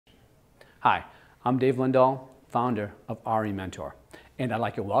Hi, I'm Dave Lindahl, founder of RE Mentor, and I'd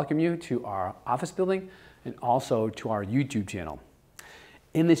like to welcome you to our office building and also to our YouTube channel.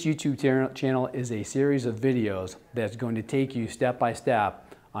 In this YouTube channel is a series of videos that's going to take you step by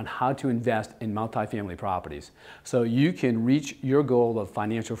step on how to invest in multifamily properties so you can reach your goal of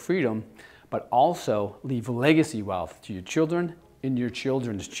financial freedom, but also leave legacy wealth to your children and your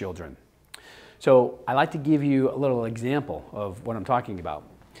children's children. So I'd like to give you a little example of what I'm talking about.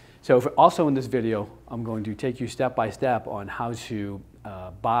 So also in this video, I'm going to take you step by step on how to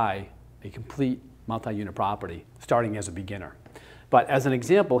buy a complete multi-unit property starting as a beginner. But as an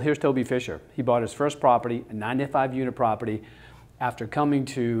example, here's Toby Fisher. He bought his first property, a 95-unit property, after coming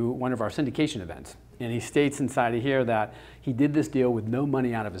to one of our syndication events. And he states inside of here that he did this deal with no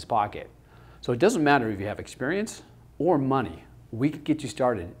money out of his pocket. So it doesn't matter if you have experience or money, we can get you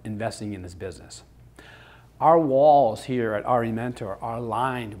started investing in this business. Our walls here at RE Mentor are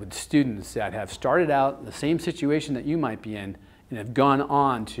lined with students that have started out in the same situation that you might be in and have gone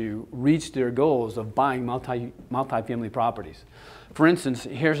on to reach their goals of buying multifamily properties. For instance,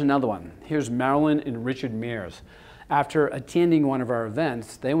 here's another one. Here's Marilyn and Richard Mears. After attending one of our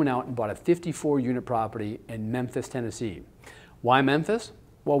events, they went out and bought a 54-unit property in Memphis, Tennessee. Why Memphis?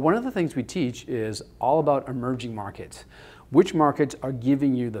 Well, one of the things we teach is all about emerging markets. Which markets are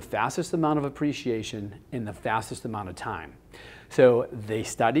giving you the fastest amount of appreciation in the fastest amount of time? So they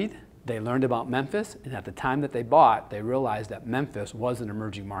studied, they learned about Memphis, and at the time that they bought, they realized that Memphis was an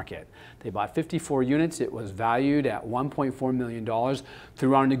emerging market. They bought 54 units. It was valued at $1.4 million.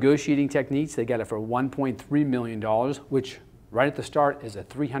 Through our negotiating techniques, they got it for $1.3 million, which right at the start is a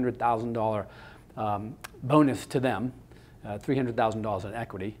 $300,000 bonus to them, $300,000 in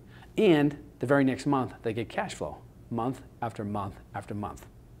equity. And the very next month, they get cash flow, month after month after month.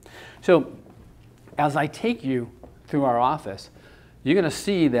 So as I take you through our office, you're going to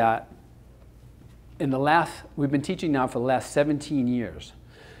see that we've been teaching now for the last 17 years.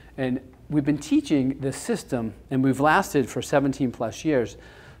 And we've been teaching this system, and we've lasted for 17 plus years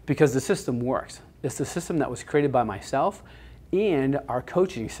because the system works. It's the system that was created by myself and our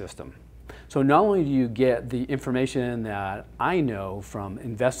coaching system. So not only do you get the information that I know from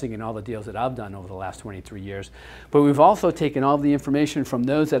investing in all the deals that I've done over the last 23 years, but we've also taken all the information from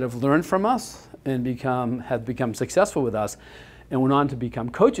those that have learned from us and have become successful with us and went on to become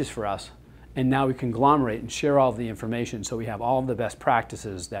coaches for us. And now we conglomerate and share all of the information so we have all of the best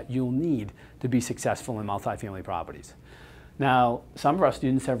practices that you'll need to be successful in multifamily properties. Now, some of our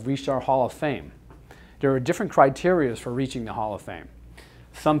students have reached our Hall of Fame. There are different criteria for reaching the Hall of Fame.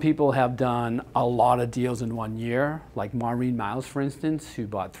 Some people have done a lot of deals in 1 year, like Maureen Miles, for instance, who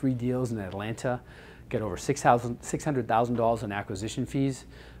bought 3 deals in Atlanta, get over $600,000 in acquisition fees,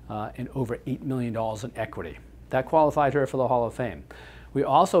 and over $8 million in equity. That qualified her for the Hall of Fame. We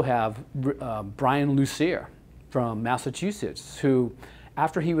also have Brian Lucier from Massachusetts, who,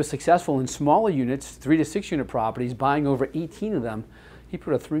 after he was successful in smaller units, 3 to 6 unit properties, buying over 18 of them, he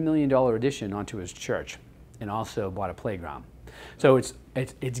put a $3 million addition onto his church and also bought a playground. So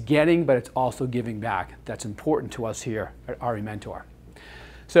it's getting, but it's also giving back. That's important to us here at RE Mentor.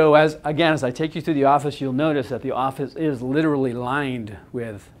 So as I take you through the office, you'll notice that the office is literally lined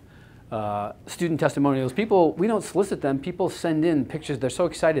with student testimonials. We don't solicit them. People send in pictures. They're so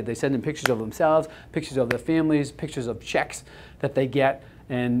excited. They send in pictures of themselves, pictures of their families, pictures of checks that they get.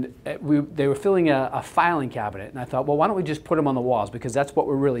 And they were filling a filing cabinet. And I thought, well, why don't we just put them on the walls? Because that's what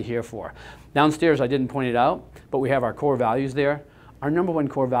we're really here for. Downstairs, I didn't point it out, but we have our core values there. Our number one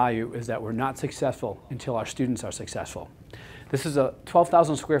core value is that we're not successful until our students are successful. This is a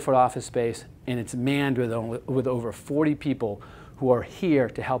 12,000 square foot office space, and it's manned with over 40 people who are here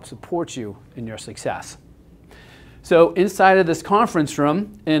to help support you in your success. So inside of this conference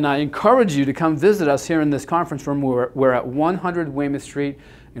room, and I encourage you to come visit us here in this conference room. We're at 100 Weymouth Street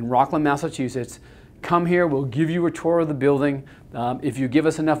in Rockland, Massachusetts. Come here, we'll give you a tour of the building. If you give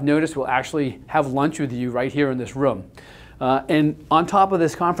us enough notice, we'll actually have lunch with you right here in this room. And on top of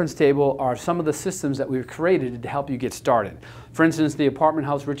this conference table are some of the systems that we've created to help you get started. For instance, the Apartment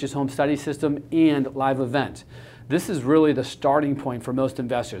House Richest Home Study System and Live Event. This is really the starting point for most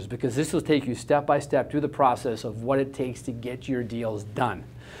investors because this will take you step by step through the process of what it takes to get your deals done.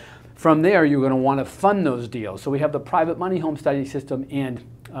 From there, you're going to want to fund those deals. So we have the Private Money Home Study System and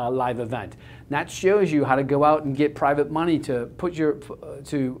Live Event. And that shows you how to go out and get private money to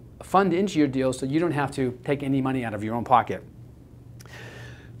fund into your deals so you don't have to take any money out of your own pocket.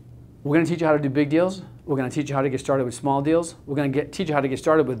 We're going to teach you how to do big deals. We're going to teach you how to get started with small deals. We're going to teach you how to get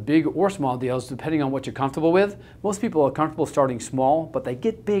started with big or small deals depending on what you're comfortable with. Most people are comfortable starting small, but they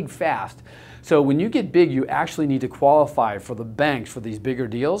get big fast. So when you get big, you actually need to qualify for the banks for these bigger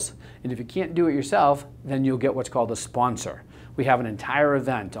deals. And if you can't do it yourself, then you'll get what's called a sponsor. We have an entire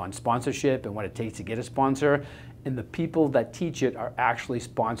event on sponsorship and what it takes to get a sponsor. And the people that teach it are actually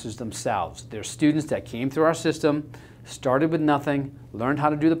sponsors themselves. They're students that came through our system, started with nothing, learned how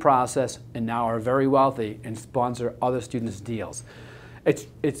to do the process, and now are very wealthy and sponsor other students' deals.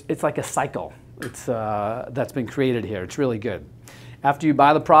 It's like a cycle that's been created here. It's really good. After you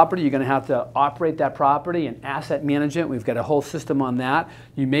buy the property, you're going to have to operate that property and asset management. We've got a whole system on that.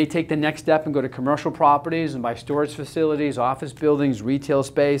 You may take the next step and go to commercial properties and buy storage facilities, office buildings, retail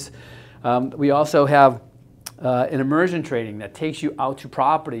space. We also have an immersion training that takes you out to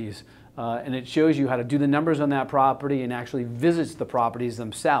properties and it shows you how to do the numbers on that property and actually visits the properties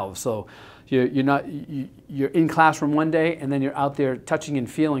themselves. So you're in classroom one day and then you're out there touching and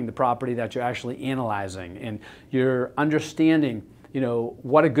feeling the property that you're actually analyzing, and you're understanding,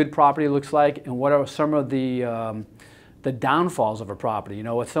 what a good property looks like and what are some of the downfalls of a property.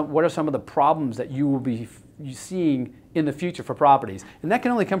 What are some of the problems that you will be seeing in the future for properties, and that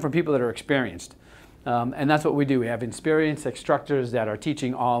can only come from people that are experienced. And that's what we do. We have experienced instructors that are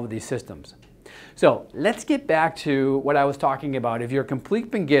teaching all of these systems. So let's get back to what I was talking about. If you're a complete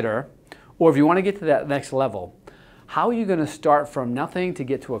beginner, or if you want to get to that next level, how are you going to start from nothing to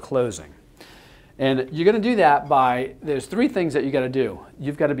get to a closing? And you're going to do that by, there's three things that you got to do.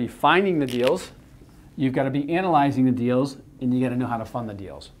 You've got to be finding the deals, you've got to be analyzing the deals, and you got to know how to fund the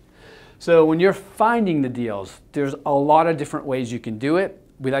deals. So when you're finding the deals, there's a lot of different ways you can do it.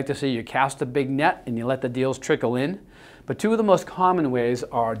 We like to say you cast a big net and you let the deals trickle in. But two of the most common ways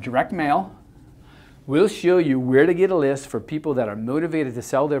are direct mail. We'll show you where to get a list for people that are motivated to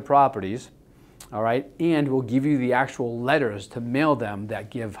sell their properties, all right? And we'll give you the actual letters to mail them that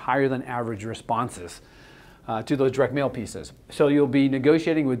give higher than average responses to those direct mail pieces. So you'll be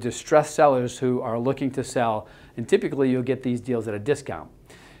negotiating with distressed sellers who are looking to sell, and typically you'll get these deals at a discount.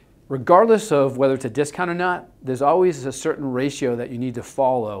 Regardless of whether it's a discount or not, there's always a certain ratio that you need to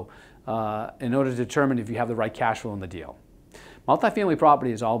follow in order to determine if you have the right cash flow in the deal. Multifamily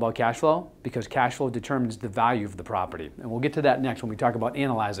property is all about cash flow because cash flow determines the value of the property. And we'll get to that next when we talk about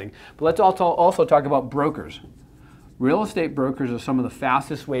analyzing. But let's also talk about brokers. Real estate brokers are some of the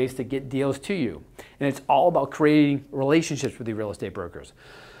fastest ways to get deals to you. And it's all about creating relationships with the real estate brokers.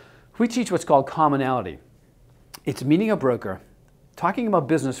 We teach what's called commonality. It's meeting a broker, talking about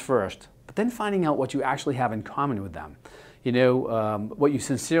business first, but then finding out what you actually have in common with them. What you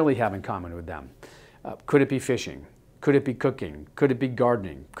sincerely have in common with them. Could it be fishing? Could it be cooking? Could it be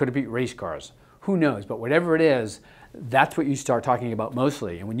gardening? Could it be race cars? Who knows? But whatever it is, that's what you start talking about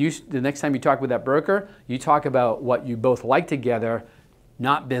mostly. And when the next time you talk with that broker, you talk about what you both like together,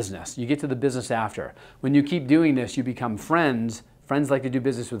 not business. You get to the business after. When you keep doing this, you become friends. Friends like to do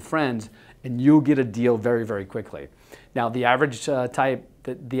business with friends, and you'll get a deal very, very quickly. Now, the average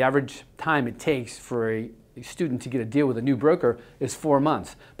time it takes for a student to get a deal with a new broker is 4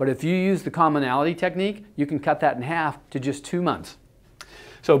 months. But if you use the commonality technique, you can cut that in half to just 2 months.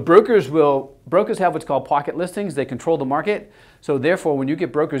 So brokers have what's called pocket listings. They control the market. So therefore, when you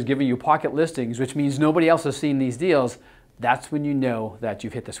get brokers giving you pocket listings, which means nobody else has seen these deals, that's when you know that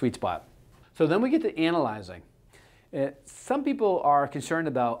you've hit the sweet spot. So then we get to analyzing. Some people are concerned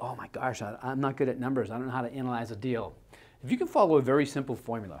about, oh my gosh, I'm not good at numbers. I don't know how to analyze a deal. If you can follow a very simple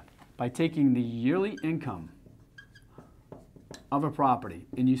formula by taking the yearly income of a property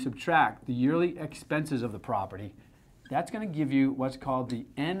and you subtract the yearly expenses of the property, that's going to give you what's called the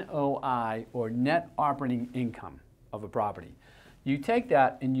NOI, or net operating income of a property. You take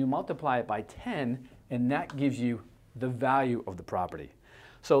that and you multiply it by 10, and that gives you the value of the property.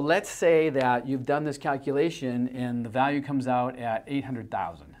 So let's say that you've done this calculation and the value comes out at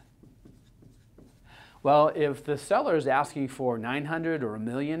 $800,000. Well, if the seller is asking for $900,000 or $1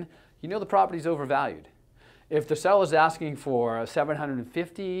 million, you know the property's overvalued. If the seller is asking for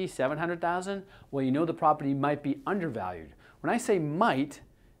 $750,000, $700,000, well, you know the property might be undervalued. When I say might,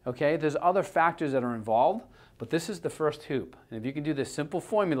 okay, there's other factors that are involved, but this is the first hoop. And if you can do this simple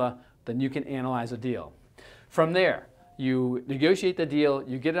formula, then you can analyze a deal. From there, you negotiate the deal,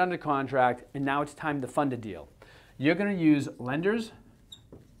 you get it under contract, and now it's time to fund a deal. You're going to use lenders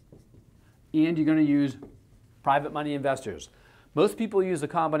and you're going to use private money investors. Most people use a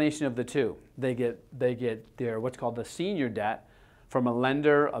combination of the two. They get their what's called the senior debt from a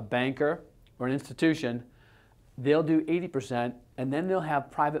lender, a banker, or an institution. They'll do 80%, and then they'll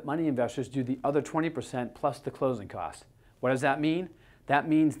have private money investors do the other 20% plus the closing cost. What does that mean? That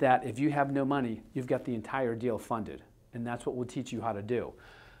means that if you have no money, you've got the entire deal funded. And that's what we'll teach you how to do.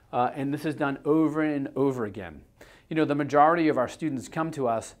 And this is done over and over again. You know, the majority of our students come to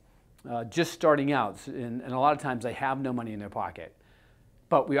us just starting out, and a lot of times they have no money in their pocket.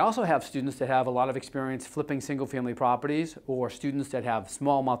 But we also have students that have a lot of experience flipping single-family properties, or students that have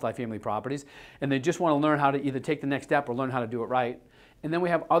small multifamily properties, and they just want to learn how to either take the next step or learn how to do it right. And then we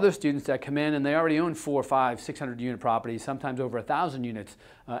have other students that come in and they already own 400, 500, 600 unit properties, sometimes over 1,000 units,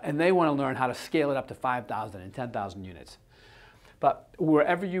 and they want to learn how to scale it up to 5,000 and 10,000 units. But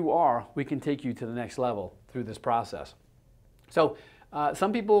wherever you are, we can take you to the next level through this process. So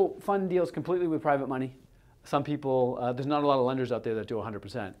some people fund deals completely with private money. Some people, there's not a lot of lenders out there that do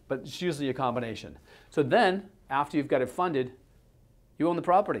 100%, but it's usually a combination. So then, after you've got it funded, you own the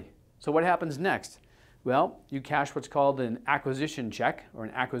property. So what happens next? Well, you cash what's called an acquisition check or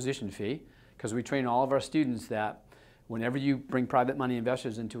an acquisition fee, because we train all of our students that whenever you bring private money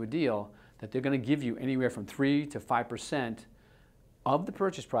investors into a deal, that they're going to give you anywhere from 3 to 5% of the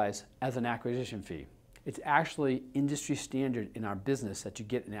purchase price as an acquisition fee. It's actually industry standard in our business that you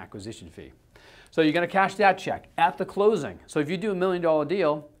get an acquisition fee. So you're going to cash that check at the closing. So if you do $1 million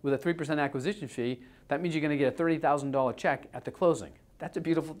deal with a 3% acquisition fee, that means you're going to get a $30,000 check at the closing. That's a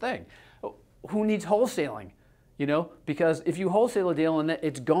beautiful thing. Who needs wholesaling? You know, because if you wholesale a deal and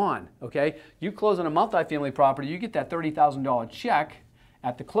it's gone, okay? You close on a multifamily property, you get that $30,000 check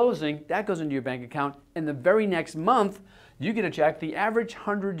at the closing, that goes into your bank account, and the very next month, you get a check, the average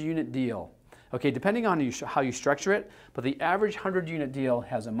 100-unit deal. Okay, depending on how you structure it, but the average 100-unit deal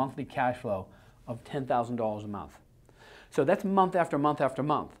has a monthly cash flow of $10,000 a month. So that's month after month after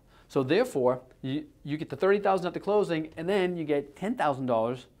month. So therefore, you get the $30,000 at the closing, and then you get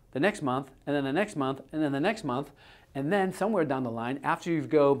 $10,000 the next month, and then the next month, and then the next month, and then somewhere down the line, after if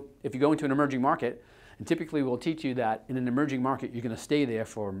you go into an emerging market, and typically we'll teach you that in an emerging market, you're going to stay there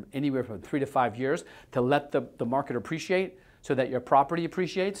for anywhere from 3 to 5 years to let the market appreciate so that your property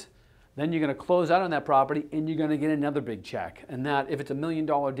appreciates. Then you're going to close out on that property and you're going to get another big check. And that, if it's $1 million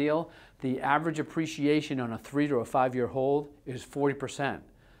deal, the average appreciation on a 3 to 5 year hold is 40%.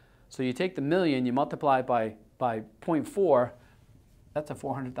 So you take the million, you multiply it by 0.4, that's a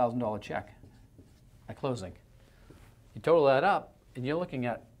 $400,000 check at closing. You total that up and you're looking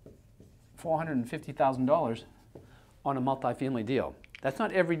at $450,000 on a multifamily deal. That's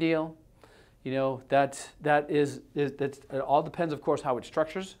not every deal. You know, it all depends, of course, how it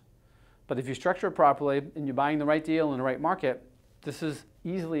structures. But if you structure it properly and you're buying the right deal in the right market, this is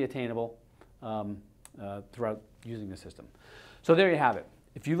easily attainable throughout using the system. So there you have it.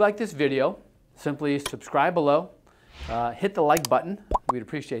 If you like this video, simply subscribe below, hit the like button. We'd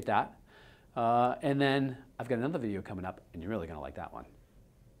appreciate that. And then I've got another video coming up, and you're really going to like that one.